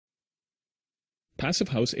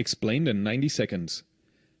Passivhaus explained in 90 seconds.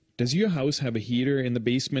 Does your house have a heater in the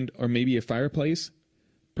basement or maybe a fireplace?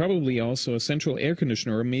 Probably also a central air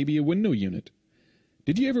conditioner or maybe a window unit.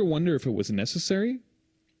 Did you ever wonder if it was necessary?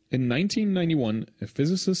 In 1991, a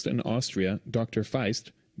physicist in Austria, Dr.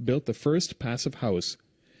 Feist, built the first passive house.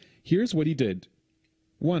 Here's what he did.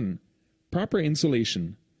 1. Proper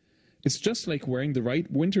insulation. It's just like wearing the right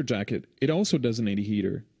winter jacket, it also doesn't need a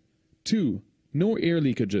heater. 2. No air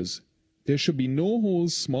leakages. There should be no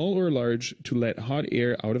holes, small or large, to let hot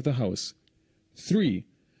air out of the house. 3.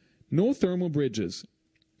 No thermal bridges.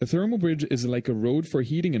 A thermal bridge is like a road for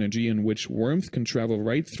heating energy in which warmth can travel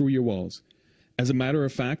right through your walls. As a matter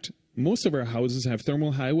of fact, most of our houses have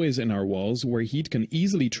thermal highways in our walls where heat can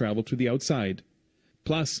easily travel to the outside.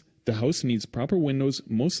 Plus, the house needs proper windows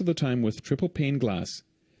most of the time with triple pane glass.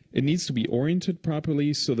 It needs to be oriented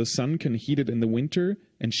properly so the sun can heat it in the winter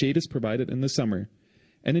and shade is provided in the summer.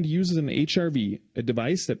 And it uses an HRV, a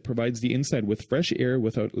device that provides the inside with fresh air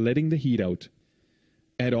without letting the heat out.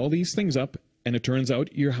 Add all these things up, and it turns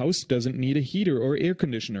out your house doesn't need a heater or air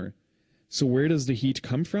conditioner. So where does the heat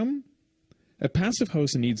come from? A passive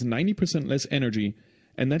house needs 90% less energy,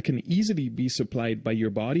 and that can easily be supplied by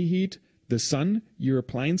your body heat, the sun, your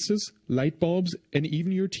appliances, light bulbs, and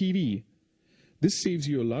even your TV. This saves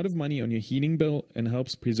you a lot of money on your heating bill and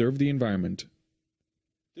helps preserve the environment.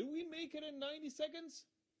 Did we make it in 90 seconds?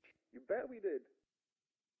 You bet we did.